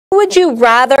would you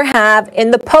rather have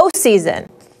in the postseason?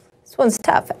 This one's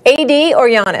tough. AD or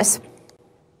Giannis?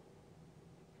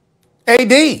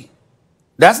 AD.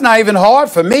 That's not even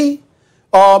hard for me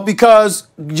because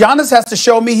Giannis has to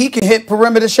show me he can hit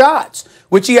perimeter shots,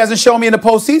 which he hasn't shown me in the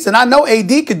postseason. I know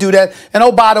AD could do that. And,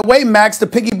 oh, by the way, Max, to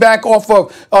piggyback off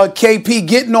of KP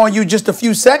getting on you just a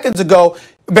few seconds ago,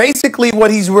 basically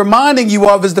what he's reminding you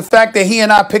of is the fact that he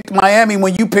and I picked Miami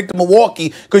when you picked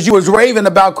Milwaukee because you was raving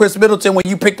about Chris Middleton when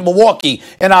you picked Milwaukee,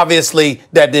 and obviously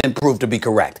that didn't prove to be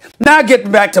correct. Now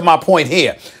getting back to my point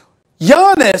here.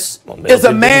 Giannis is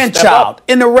a man-child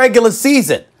in the regular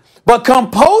season. But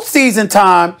come postseason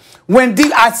time,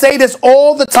 I say this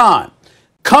all the time,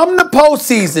 come the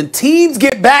postseason, teams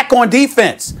get back on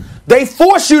defense. They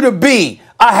force you to be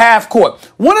a half court.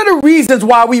 One of the reasons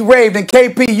why we raved, and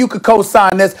KP, you could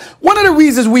co-sign this, one of the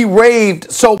reasons we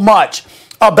raved so much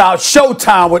about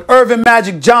Showtime with Irvin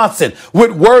Magic Johnson,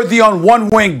 with Worthy on one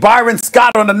wing, Byron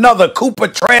Scott on another, Cooper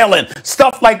trailing,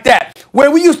 stuff like that, where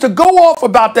we used to go off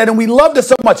about that and we loved it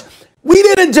so much. We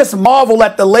didn't just marvel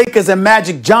at the Lakers and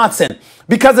Magic Johnson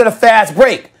because of the fast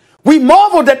break. We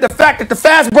marveled at the fact that the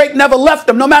fast break never left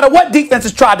them, no matter what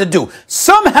defenses tried to do.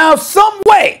 Somehow, some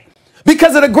way,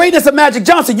 because of the greatness of Magic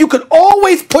Johnson, you could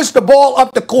always push the ball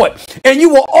up the court, and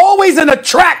you were always in a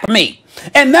track meet.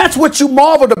 And that's what you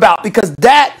marveled about, because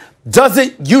that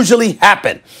doesn't usually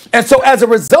happen. And so as a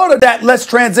result of that, let's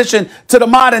transition to the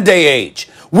modern day age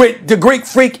with the Greek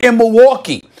Freak in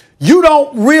Milwaukee. You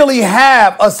don't really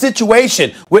have a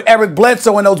situation with Eric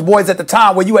Bledsoe and those boys at the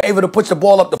time where you were able to push the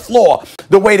ball up the floor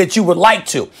the way that you would like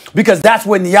to, because that's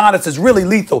when Giannis is really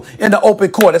lethal in the open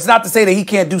court. It's not to say that he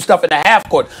can't do stuff in the half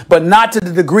court, but not to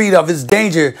the degree of his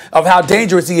danger, of how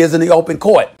dangerous he is in the open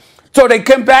court. So they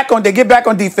get back on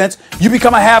defense. You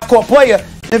become a half court player.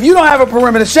 And if you don't have a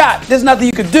perimeter shot, there's nothing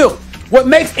you can do. What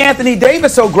makes Anthony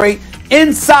Davis so great,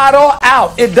 inside or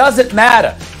out, it doesn't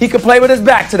matter. He can play with his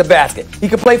back to the basket. He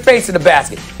can play facing the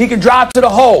basket. He can drive to the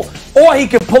hole. Or he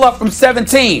can pull up from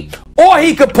 17. Or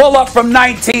he could pull up from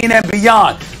 19 and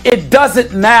beyond. It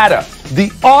doesn't matter.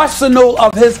 The arsenal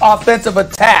of his offensive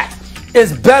attack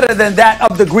is better than that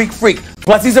of the Greek Freak.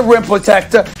 Plus, he's a rim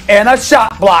protector and a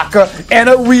shot blocker and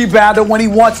a rebounder when he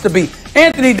wants to be.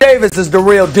 Anthony Davis is the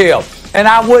real deal. And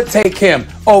I would take him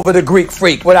over the Greek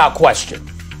Freak without question.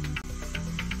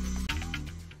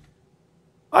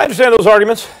 I understand those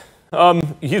arguments.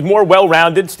 He's more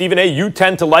well-rounded. Stephen A., you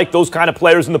tend to like those kind of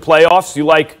players in the playoffs. You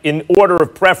like, in order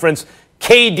of preference,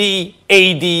 KD,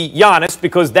 AD, Giannis,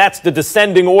 because that's the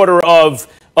descending order of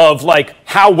like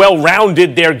how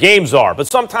well-rounded their games are.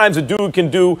 But sometimes a dude can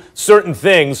do certain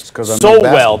things so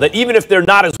well that even if they're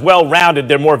not as well-rounded,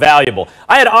 they're more valuable.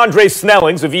 I had Andre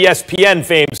Snellings of ESPN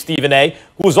fame, Stephen A.,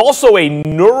 who's also a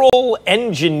neural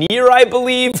engineer, I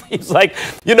believe. He's like,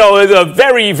 you know, a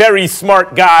very, very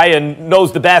smart guy and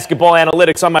knows the basketball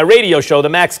analytics on my radio show, the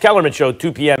Max Kellerman Show,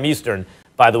 2 p.m. Eastern,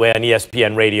 by the way, on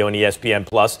ESPN Radio and ESPN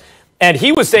Plus. And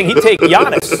he was saying he'd take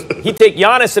Giannis. He'd take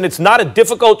Giannis, and it's not a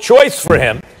difficult choice for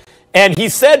him. And he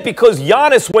said because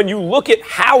Giannis, when you look at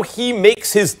how he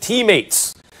makes his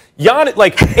teammates, Giannis,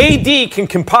 like AD can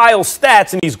compile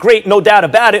stats, and he's great, no doubt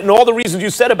about it, and all the reasons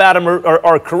you said about him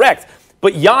are correct.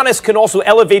 But Giannis can also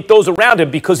elevate those around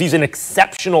him because he's an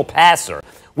exceptional passer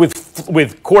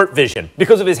with court vision,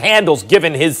 because of his handles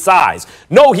given his size.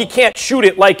 No, he can't shoot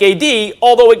it like AD,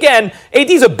 although, again,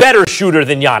 AD's a better shooter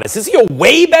than Giannis. Is he a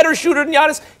way better shooter than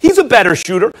Giannis? He's a better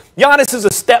shooter. Giannis is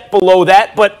a step below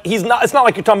that, but he's not. It's not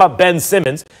like you're talking about Ben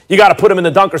Simmons. You got to put him in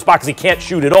the dunker spot because he can't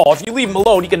shoot at all. If you leave him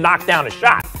alone, he can knock down a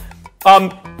shot.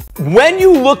 When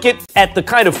you look at the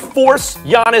kind of force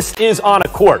Giannis is on a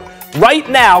court, right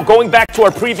now, going back to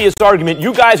our previous argument,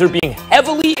 you guys are being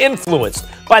heavily influenced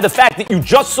by the fact that you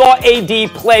just saw AD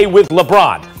play with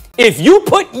LeBron. If you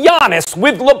put Giannis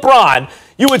with LeBron,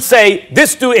 you would say,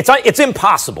 this dude, it's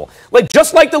impossible. Like,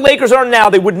 just like the Lakers are now,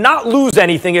 they would not lose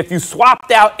anything if you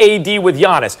swapped out AD with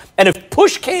Giannis. And if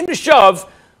push came to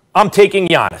shove, I'm taking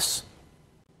Giannis.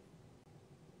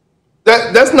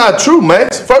 That's not true,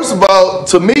 Max. First of all,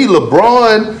 to me,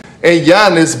 LeBron and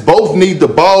Giannis both need the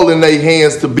ball in their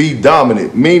hands to be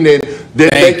dominant, meaning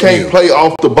that they can't play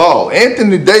off the ball.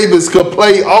 Anthony Davis could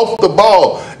play off the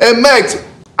ball. And Max,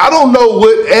 I don't know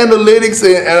what analytics,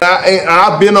 and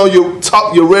I've been on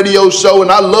your radio show,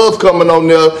 and I love coming on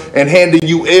there and handing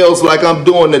you L's like I'm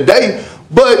doing today.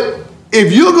 But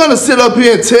if you're going to sit up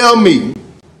here and tell me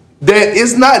that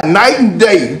it's not night and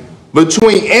day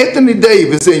between Anthony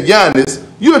Davis and Giannis,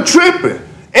 you're tripping.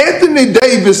 Anthony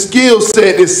Davis' skill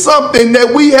set is something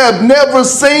that we have never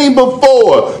seen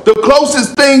before. The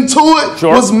closest thing to it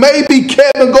was maybe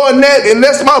Kevin Garnett, and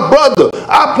that's my brother.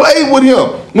 I played with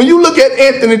him. When you look at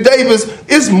Anthony Davis,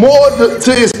 it's more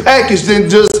to his package than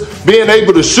just being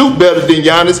able to shoot better than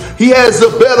Giannis. He has a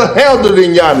better handle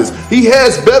than Giannis. He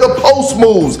has better post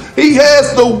moves. He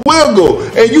has the wiggle.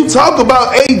 And you talk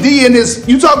about AD and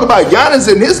you talk about Giannis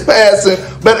and his passing,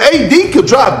 but AD could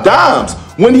drop dimes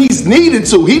when he's needed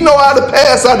to. He know how to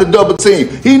pass out of double team.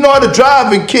 He know how to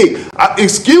drive and kick.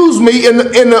 Excuse me, in the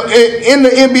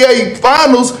NBA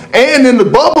Finals and in the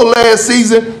bubble last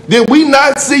season, did we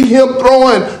not see him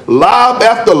throwing lob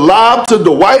after lob to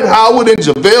Dwight Howard and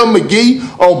JaVale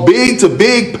McGee on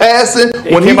big-to-big passing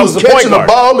when he was catching the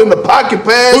ball in the pocket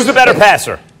pass? Who's the better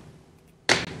passer?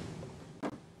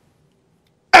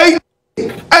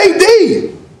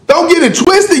 AD. Don't get it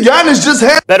twisted. Giannis just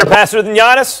had better passer than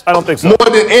Giannis? I don't think so. More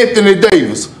than Anthony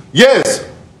Davis. Yes.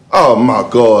 Oh my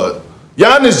God.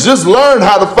 Giannis just learned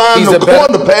how to find the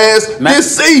corner pass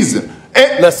this season.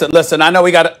 And listen. I know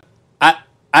we got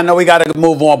to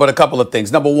move on, but a couple of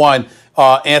things. Number one,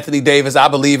 Anthony Davis, I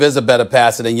believe, is a better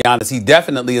passer than Giannis. He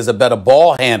definitely is a better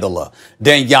ball handler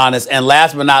than Giannis. And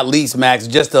last but not least, Max,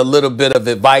 just a little bit of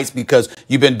advice, because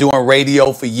you've been doing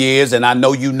radio for years, and I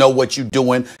know you know what you're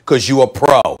doing because you're a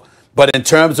pro. But in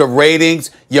terms of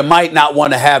ratings, you might not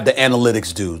want to have the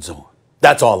analytics dudes on.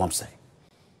 That's all I'm saying.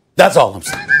 That's all I'm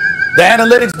saying. The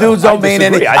analytics dudes don't mean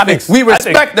anything. I mean, we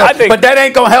respect them, but that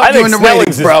ain't going to help you in the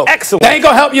ratings, bro. Excellent. That ain't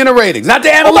going to help you in the ratings. Not the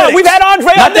analytics. On, we've had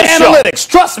Andre on this show. Not the analytics.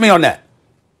 Trust me on that.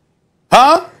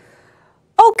 Huh?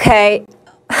 Okay.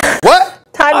 What?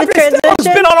 Time to transition. He's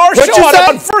been on our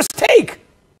show on First Take.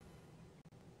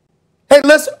 Hey,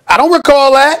 listen, I don't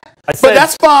recall that, but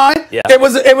that's fine. Yeah.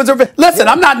 Listen,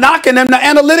 I'm not knocking them. The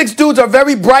analytics dudes are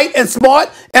very bright and smart,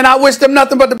 and I wish them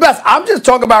nothing but the best. I'm just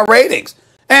talking about ratings.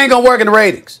 It ain't going to work in the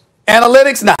ratings.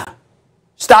 Analytics, nah.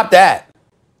 Stop that.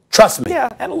 Trust me. Yeah,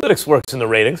 analytics works in the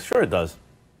ratings. Sure it does.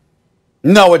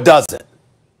 No, it doesn't.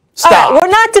 Stop. All right, we're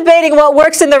not debating what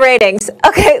works in the ratings.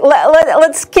 Okay,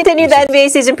 let's continue the NBA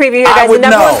season preview here, guys. The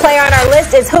number one player on our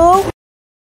list is who?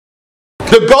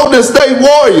 The Golden State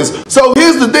Warriors. So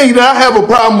here's the thing that I have a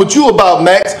problem with you about,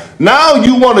 Max. Now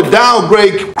you want to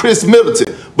downgrade Chris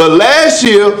Middleton. But last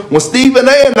year, when Stephen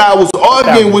A. and I was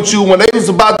arguing with you when they was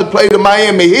about to play the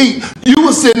Miami Heat, you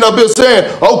were sitting up here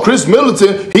saying, oh, Chris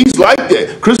Middleton, he's like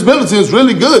that. Chris Middleton is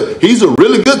really good. He's a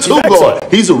really good two-guard.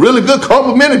 He's a really good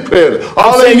complementary player.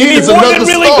 All they need is another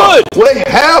star. Well, they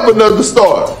have another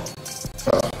star.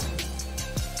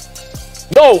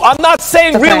 No, I'm not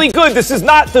saying really good. This is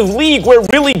not the league where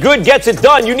really good gets it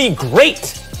done. You need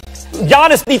great.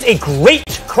 Giannis needs a great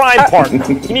crime partner.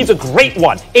 He needs a great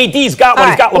one. AD's got one.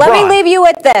 He's got LeBron. Let me leave you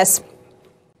with this.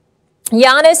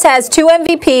 Giannis has 2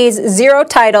 MVPs, 0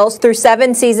 titles through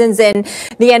 7 seasons in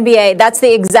the NBA. That's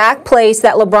the exact place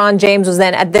that LeBron James was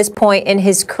in at this point in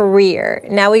his career.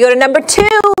 Now we go to number 2,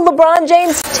 LeBron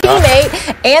James'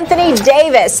 teammate, Anthony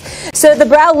Davis. So the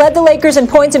Brow led the Lakers in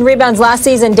points and rebounds last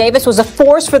season. Davis was a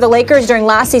force for the Lakers during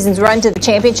last season's run to the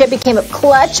championship. He came up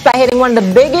clutch by hitting one of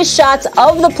the biggest shots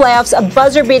of the playoffs, a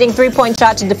buzzer-beating 3-point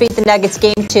shot to defeat the Nuggets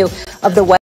Game 2 of the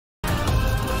West.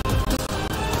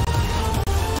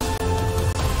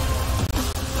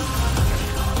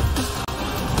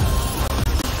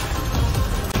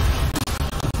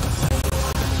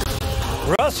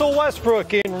 Russell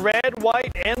Westbrook in red,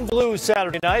 white, and blue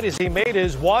Saturday night as he made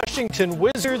his Washington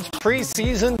Wizards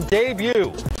preseason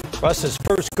debut. Russ's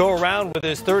first go-around with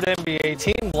his third NBA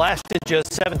team lasted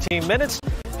just 17 minutes.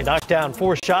 He knocked down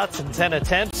 4 shots in 10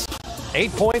 attempts,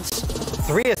 8 points,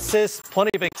 3 assists,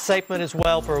 plenty of excitement as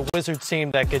well for a Wizards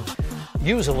team that could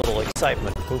use a little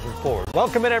excitement moving forward.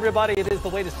 Welcome in, everybody. It is the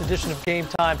latest edition of Game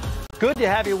Time. Good to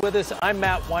have you with us. I'm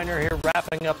Matt Weiner here,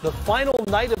 wrapping up the final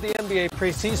night of the NBA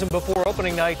preseason before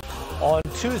opening night on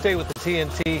Tuesday with the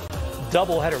TNT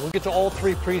doubleheader. We'll get to all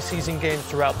 3 preseason games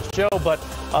throughout the show, but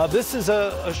this is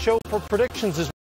a show for predictions as well.